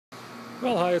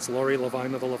Well, hi, it's Laurie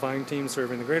Levine of the Levine team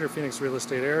serving the greater Phoenix real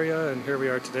estate area, and here we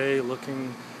are today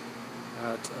looking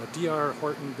at a D.R.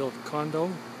 Horton built condo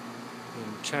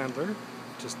in Chandler,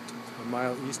 just a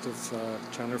mile east of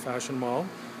Chandler Fashion Mall.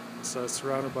 It's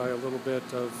surrounded by a little bit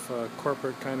of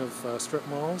corporate kind of strip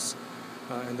malls,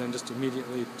 and then just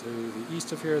immediately to the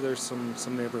east of here there's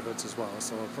some neighborhoods as well.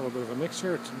 So a little bit of a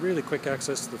mixture. It's really quick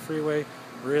access to the freeway,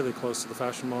 really close to the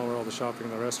fashion mall where all the shopping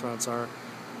and the restaurants are,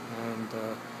 and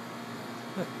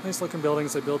nice looking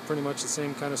buildings. They build pretty much the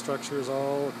same kind of structures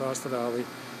all across the valley.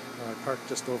 Parked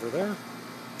just over there.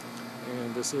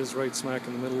 And this is right smack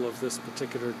in the middle of this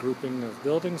particular grouping of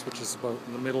buildings, which is about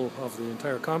in the middle of the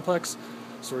entire complex.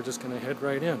 So we're just going to head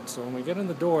right in. So when we get in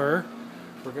the door,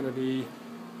 we're going to be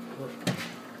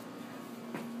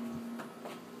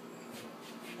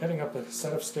heading up a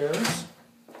set of stairs.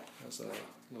 There's a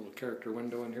little character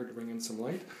window in here to bring in some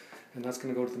light. And that's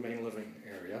going to go to the main living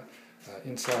area.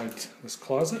 Inside this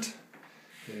closet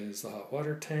is the hot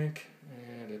water tank,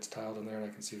 and it's tiled in there, and I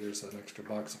can see there's an extra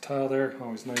box of tile there.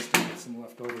 Always nice to get some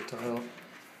leftover tile.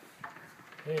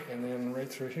 Okay, and then right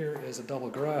through here is a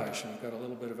double garage, and we've got a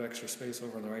little bit of extra space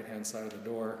over on the right hand side of the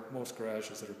door. Most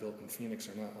garages that are built in Phoenix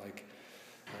are not like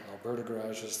Alberta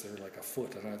garages. They're like a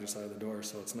foot on either side of the door,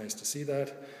 so it's nice to see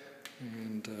that.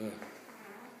 And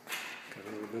got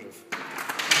a little bit of,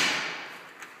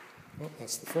 oh,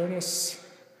 that's the furnace.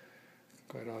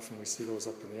 Quite often we see those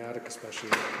up in the attic, especially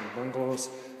in the bungalows.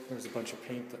 There's a bunch of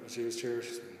paint that was used here,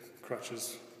 some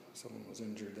crutches. Someone was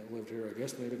injured that lived here, I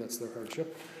guess. Maybe that's their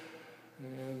hardship.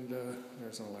 And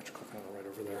there's an electrical panel right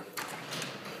over there.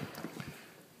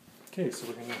 Okay, so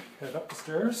we're going to head up the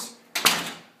stairs.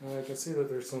 I can see that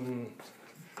there's some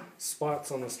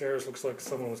spots on the stairs. Looks like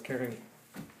someone was carrying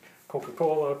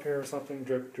Coca-Cola up here or something.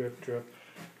 Drip, drip, drip.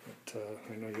 But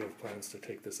I know you have plans to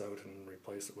take this out and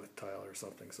replace it with tile or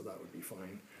something, so that would be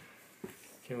fine.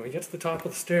 Okay, when we get to the top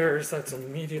of the stairs, that's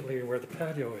immediately where the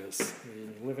patio is.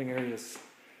 The living area is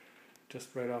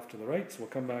just right off to the right, so we'll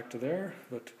come back to there,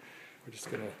 but we're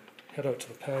just going to head out to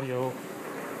the patio.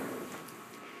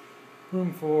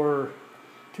 Room for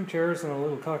 2 chairs and a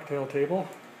little cocktail table.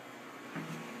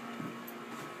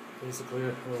 Basically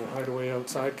a little hideaway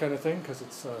outside kind of thing, because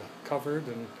it's covered,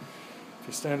 and if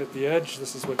you stand at the edge,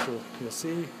 this is what you'll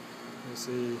see. You'll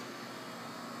see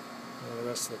the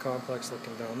rest of the complex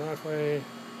looking down that way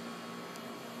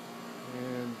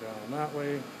and down that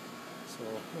way, so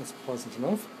that's pleasant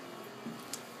enough.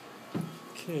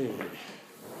 Okay,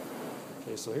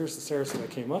 so here's the stairs that I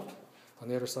came up. On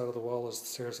the other side of the wall is the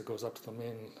stairs that goes up to the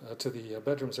main, to the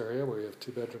bedrooms area, where you have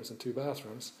 2 bedrooms and 2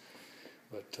 bathrooms.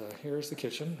 But here's the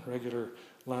kitchen, regular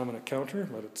laminate counter,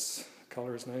 but its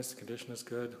color is nice, the condition is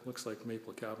good. Looks like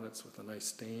maple cabinets with a nice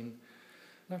stain.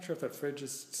 Not sure if that fridge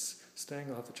is staying.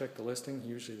 I'll have to check the listing.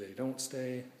 Usually they don't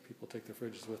stay. People take their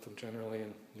fridges with them generally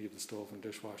and leave the stove and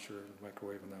dishwasher and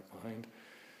microwave and that behind.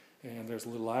 And there's a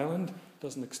little island.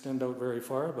 Doesn't extend out very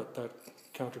far, but that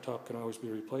countertop can always be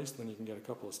replaced. Then you can get a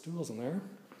couple of stools in there.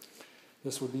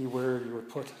 This would be where you would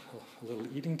put a little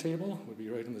eating table. It would be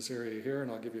right in this area here,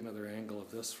 and I'll give you another angle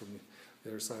of this from the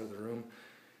other side of the room.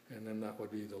 And then that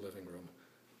would be the living room.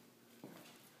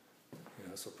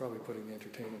 Yeah, so probably putting the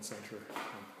entertainment center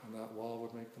on that wall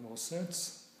would make the most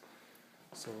sense.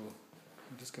 So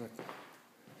I'm just going to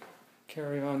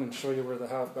carry on and show you where the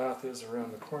half bath is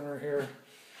around the corner here.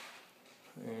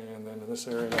 And then in this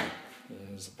area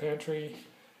is a pantry,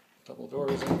 double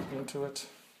doors into it.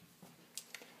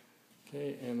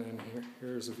 Okay, and then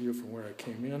here's a view from where I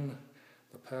came in,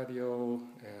 the patio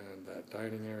and that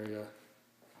dining area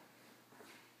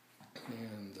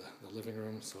and the living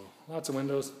room. So lots of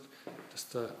windows,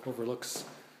 just overlooks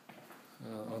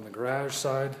on the garage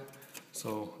side.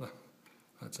 So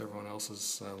that's everyone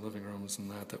else's living rooms and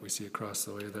that we see across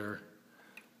the way there.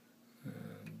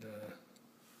 And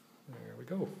there we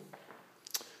go.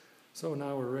 So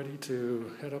now we're ready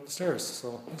to head up the stairs.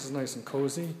 So this is nice and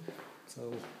cozy.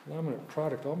 So laminate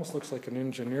product almost looks like an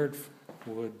engineered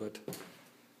wood, but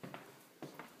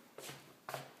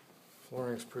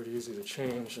flooring's pretty easy to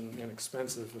change and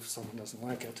inexpensive if someone doesn't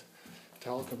like it.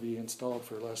 Tile can be installed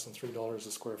for less than $3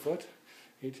 a square foot,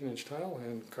 18-inch tile,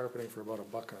 and carpeting for about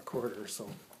 $1.25. So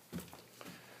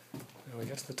when we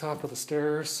get to the top of the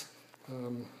stairs,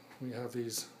 we have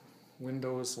these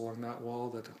windows along that wall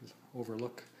that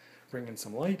overlook, bring in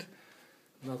some light.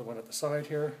 Another one at the side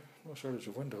here, no shortage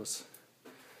of windows.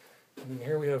 And then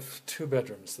here we have 2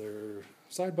 bedrooms. They're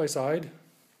side by side.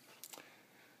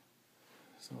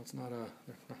 So it's not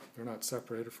they're not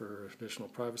separated for additional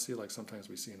privacy like sometimes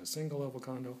we see in a single level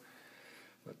condo.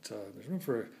 But there's room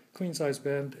for a queen size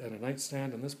bed and a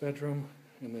nightstand in this bedroom,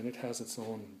 and then it has its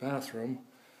own bathroom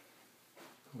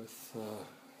with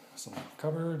some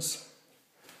cupboards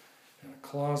and a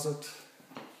closet,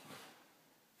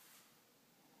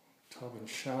 tub and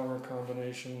shower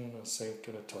combination, a sink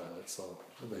and a toilet, so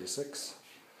the basics.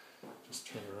 Just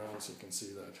turn around so you can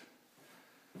see that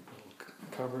little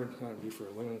cupboard. That would be for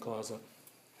a linen closet.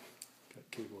 Got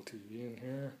cable TV in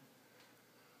here.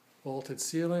 Vaulted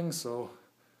ceiling, so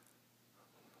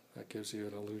that gives you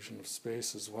an illusion of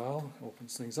space as well.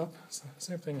 Opens things up.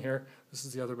 Same thing here. This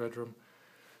is the other bedroom.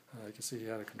 You can see he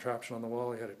had a contraption on the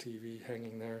wall. He had a TV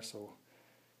hanging there. So,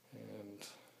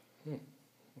 and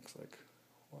looks like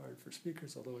wired for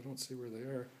speakers, although I don't see where they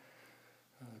are.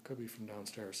 Could be from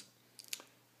downstairs.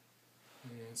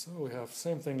 And so we have the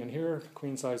same thing in here,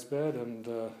 queen size bed, and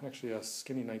actually a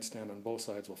skinny nightstand on both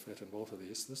sides will fit in both of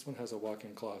these. This one has a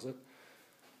walk-in closet,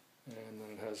 and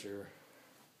then it has your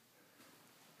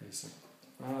basic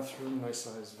bathroom, nice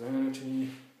size vanity,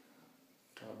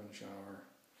 tub and shower.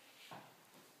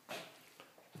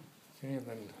 Okay, and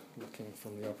then looking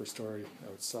from the upper story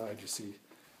outside, you see,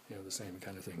 the same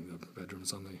kind of thing. The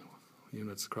bedroom's on the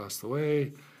units across the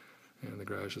way, and the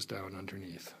garage is down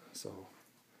underneath. So,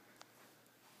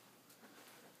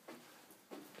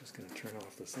 just going to turn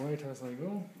off this light as I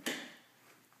go.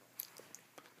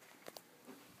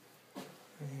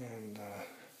 And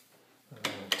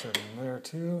turn in there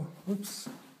too. Oops.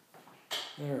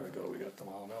 There we go, we got them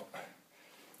all out.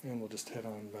 And we'll just head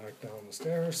on back down the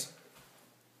stairs.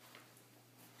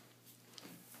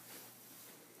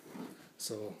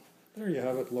 So there you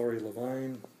have it, Lori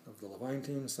Levine of the Levine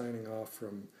team signing off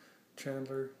from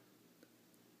Chandler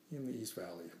in the East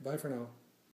Valley. Bye for now.